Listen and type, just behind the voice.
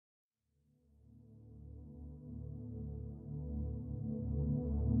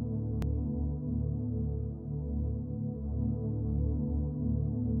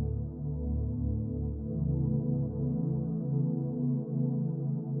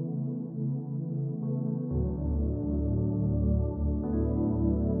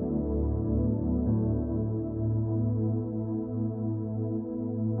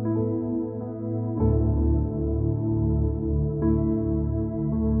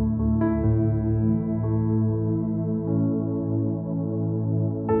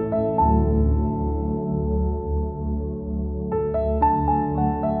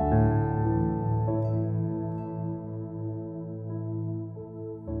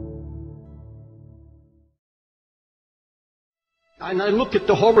And I look at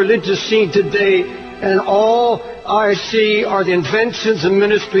the whole religious scene today, and all I see are the inventions and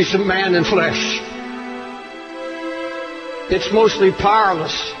ministries of man and flesh. It's mostly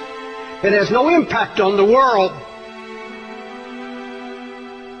powerless. It has no impact on the world.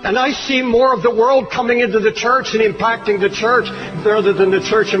 And I see more of the world coming into the church and impacting the church rather than the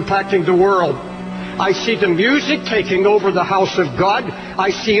church impacting the world. I see the music taking over the house of God. I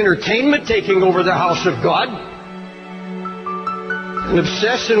see entertainment taking over the house of God. An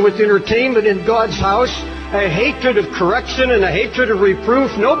obsession with entertainment in God's house, a hatred of correction and a hatred of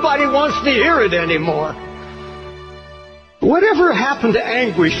reproof. Nobody wants to hear it anymore. Whatever happened to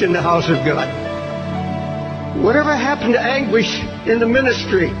anguish in the house of God? Whatever happened to anguish in the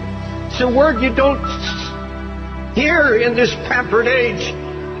ministry? It's a word you don't hear in this pampered age.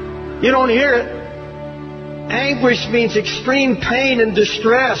 You don't hear it. Anguish means extreme pain and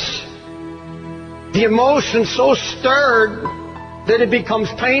distress. The emotion so stirred that it becomes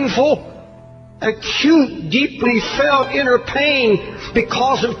painful. Acute, deeply felt inner pain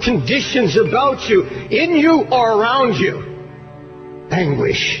because of conditions about you, in you or around you.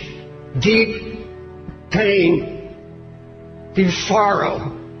 Anguish, deep pain, deep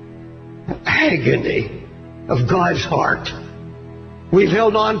sorrow, agony of God's heart. We've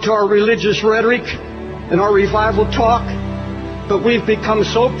held on to our religious rhetoric and our revival talk, but we've become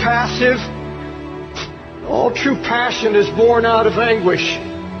so passive. All true passion is born out of anguish.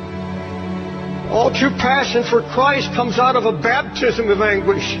 All true passion for Christ comes out of a baptism of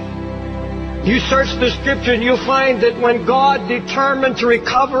anguish. You search the Scripture and you'll find that when God determined to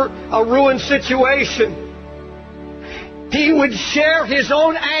recover a ruined situation, He would share His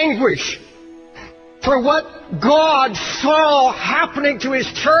own anguish for what God saw happening to His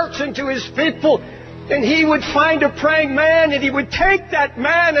church and to His people. And He would find a praying man, and He would take that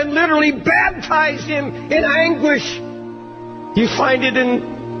man and literally baptize him in anguish. You find it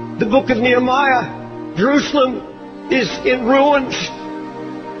in the book of Nehemiah. Jerusalem is in ruins.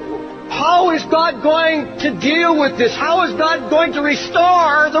 How is God going to deal with this? How is God going to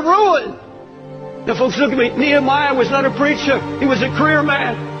restore the ruin? Now, folks, look at me. Nehemiah was not a preacher. He was a career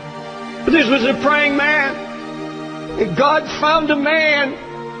man. But this was a praying man. And God found a man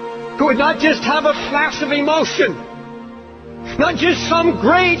who would not just have a flash of emotion, not just some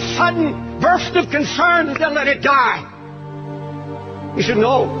great sudden burst of concern and then let it die. He said,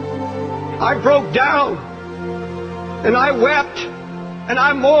 no, I broke down and I wept and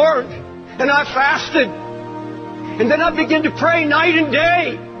I mourned and I fasted. And then I began to pray night and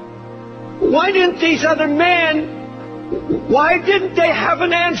day. Why didn't these other men, why didn't they have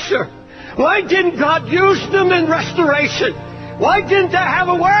an answer? Why didn't God use them in restoration? Why didn't they have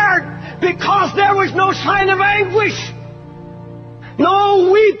a word? Because there was no sign of anguish.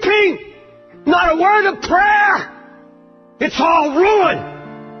 No weeping. Not a word of prayer. It's all ruin.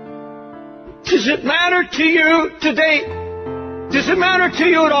 Does it matter to you today? Does it matter to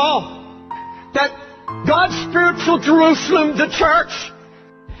you at all that God's spiritual Jerusalem, the church,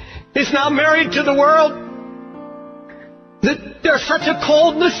 is now married to the world? That there's such a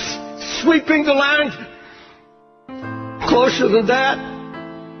coldness sweeping the land? Closer than that,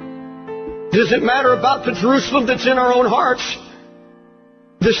 does it matter about the Jerusalem that's in our own hearts?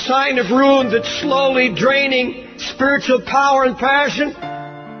 The sign of ruin that's slowly draining spiritual power and passion,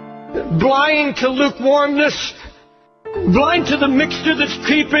 blind to lukewarmness, blind to the mixture that's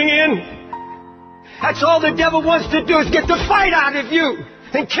creeping in. That's all the devil wants to do, is get the fight out of you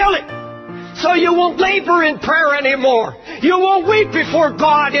and kill it. So you won't labor in prayer anymore. You won't weep before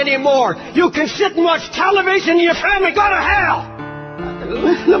God anymore. You can sit and watch television and your family go to hell.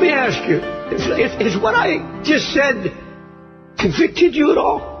 Let me ask you, is what I just said convicted you at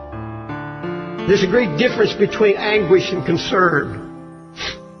all? There's a great difference between anguish and concern.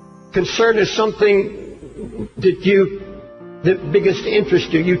 Concern is something that begins to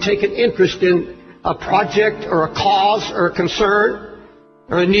interest you. You take an interest in a project or a cause or a concern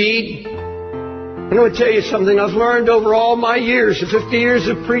or a need. I'm going to tell you something I've learned over all my years, 50 years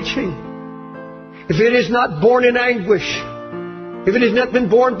of preaching. If it is not born in anguish, if it has not been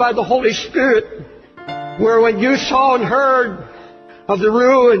born by the Holy Spirit, where when you saw and heard of the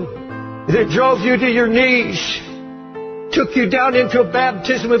ruin that drove you to your knees, took you down into a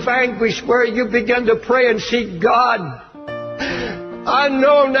baptism of anguish where you began to pray and seek God, I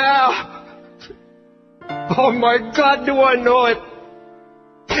know now. Oh my God, do I know it.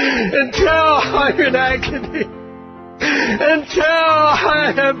 Until I'm in agony, until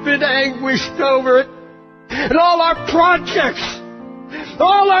I have been anguished over it, and all our projects,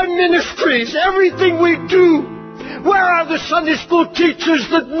 all our ministries, everything we do, where are the Sunday school teachers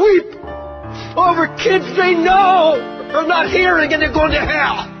that weep over kids they know are not hearing and they're going to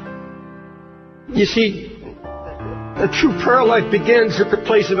hell. You see, a true prayer life begins at the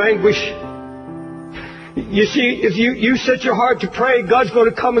place of anguish. You see, if you set your heart to pray, God's going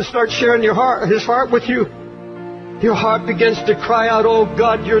to come and start sharing His heart with you. Your heart begins to cry out, oh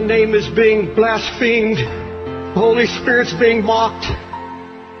God, your name is being blasphemed. The Holy Spirit's being mocked.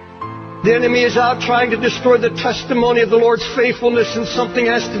 The enemy is out trying to destroy the testimony of the Lord's faithfulness, and something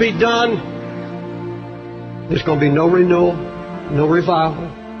has to be done. There's going to be no renewal, no revival,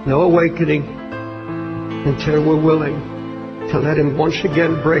 no awakening until we're willing to let Him once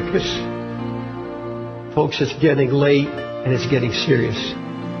again break us. Folks, it's getting late and it's getting serious.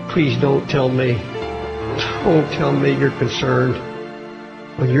 Please don't tell me you're concerned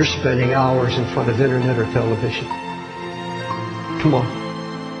when you're spending hours in front of internet or television. Come on.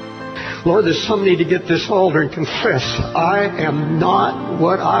 Lord, there's some need to get this altar and confess, I am not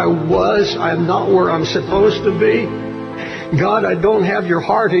what I was. I am not where I'm supposed to be. God, I don't have your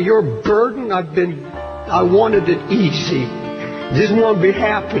heart or your burden. I wanted it easy. Didn't want to be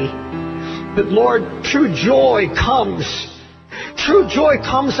happy. But Lord, true joy comes. True joy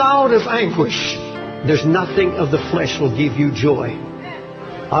comes out of anguish. There's nothing of the flesh will give you joy.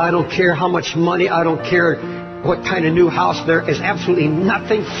 I don't care how much money, I don't care what kind of new house. There is absolutely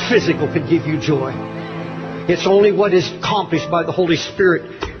nothing physical can give you joy. It's only what is accomplished by the Holy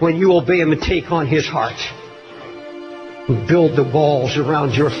Spirit when you obey Him and take on His heart. Build the walls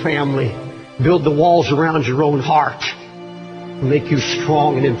around your family. Build the walls around your own heart. Make you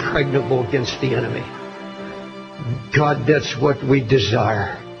strong and impregnable against the enemy. God, that's what we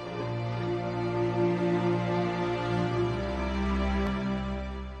desire.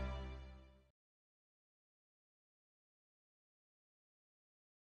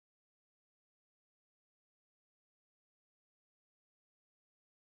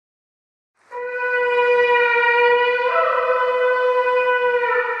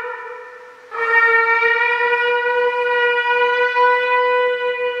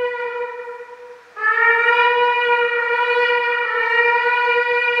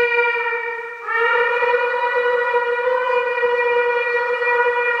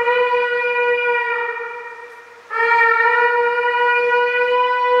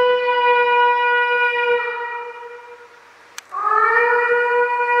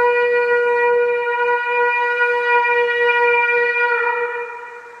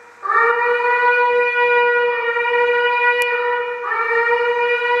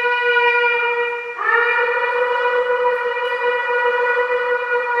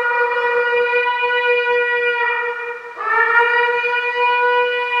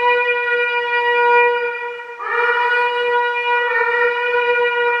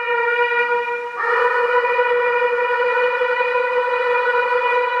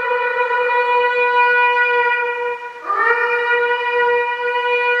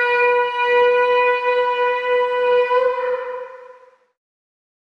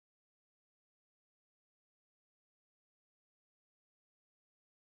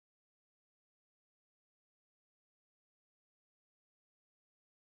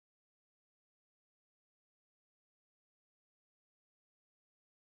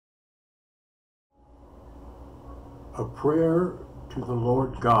 A prayer to the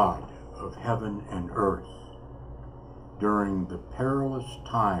Lord God of heaven and earth during the perilous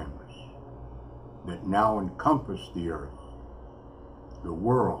times that now encompass the earth, the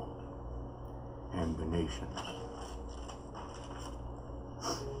world, and the nations.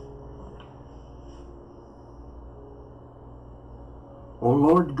 O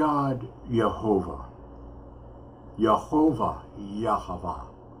Lord God, Jehovah, Jehovah, Yahweh,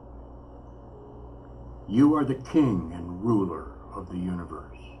 you are the King and ruler of the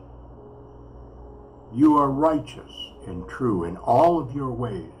universe. You are righteous and true in all of your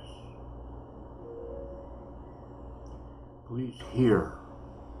ways. Please hear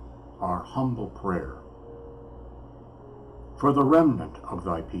our humble prayer for the remnant of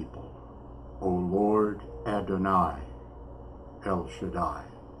thy people, O Lord Adonai, El Shaddai.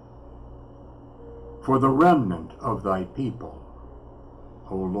 For the remnant of thy people,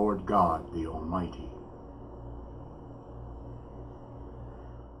 O Lord God the Almighty.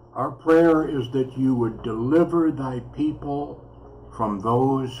 Our prayer is that you would deliver thy people from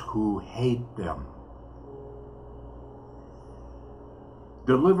those who hate them.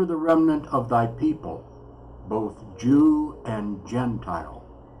 Deliver the remnant of thy people, both Jew and Gentile,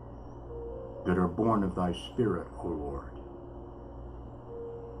 that are born of thy Spirit, O Lord.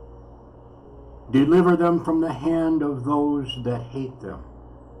 Deliver them from the hand of those that hate them.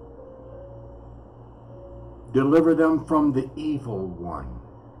 Deliver them from the evil one.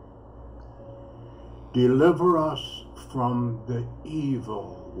 Deliver us from the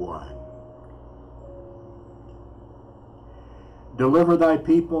evil one. Deliver thy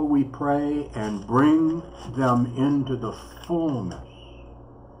people, we pray, and bring them into the fullness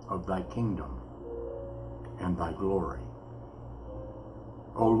of thy kingdom and thy glory.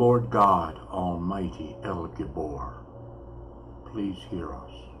 O Lord God, Almighty El Gibor, please hear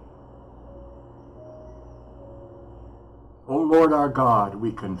us. O Lord our God,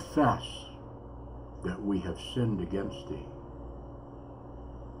 we confess that we have sinned against thee.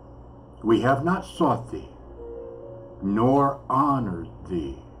 We have not sought thee, nor honored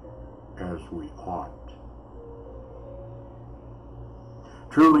thee as we ought.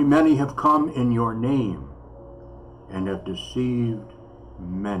 Truly many have come in your name and have deceived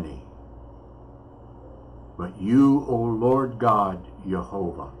many. But you, O Lord God,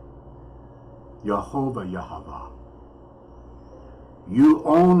 Jehovah, Yahweh, you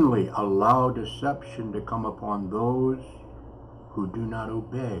only allow deception to come upon those who do not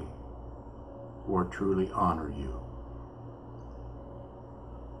obey or truly honor you.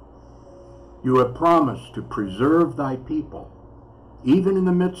 You have promised to preserve thy people, even in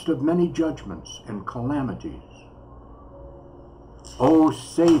the midst of many judgments and calamities. O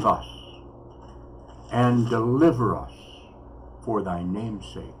save us and deliver us for thy name's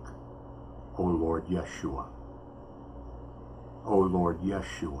sake, O Lord Yeshua. O Lord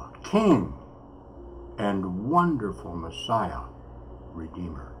Yeshua, King and wonderful Messiah,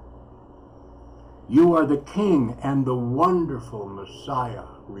 Redeemer. You are the King and the wonderful Messiah,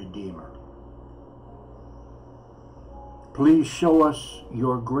 Redeemer. Please show us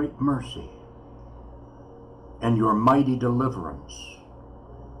your great mercy and your mighty deliverance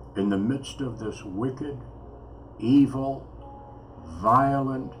in the midst of this wicked, evil,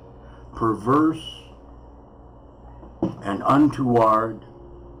 violent, perverse, and untoward,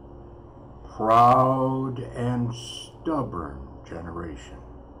 proud, and stubborn generation.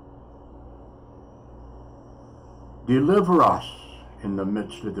 Deliver us in the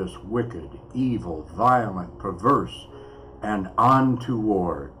midst of this wicked, evil, violent, perverse, and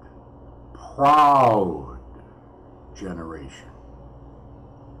untoward, proud generation.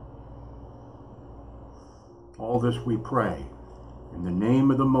 All this we pray in the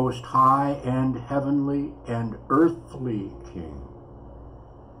name of the Most High and Heavenly and Earthly King,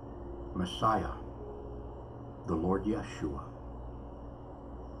 Messiah, the Lord Yeshua,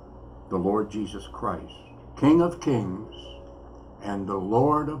 the Lord Jesus Christ, King of Kings and the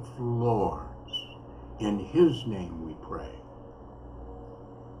Lord of Lords. In his name we pray.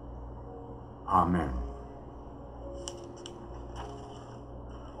 Amen.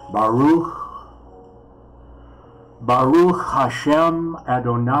 Baruch Hashem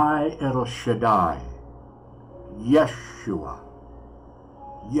Adonai El Shaddai, Yeshua,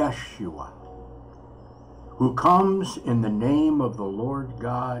 who comes in the name of the Lord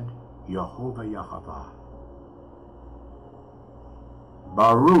God, Jehovah Yahweh.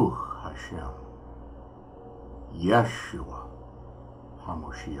 Baruch Hashem, Yeshua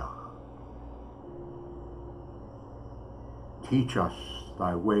HaMoshiach. Teach us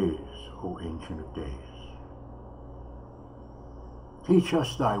thy ways, O Ancient of Days. Teach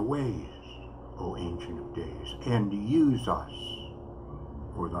us thy ways, O Ancient of Days, and use us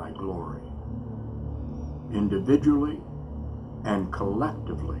for thy glory, individually and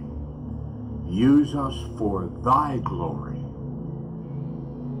collectively. Use us for thy glory,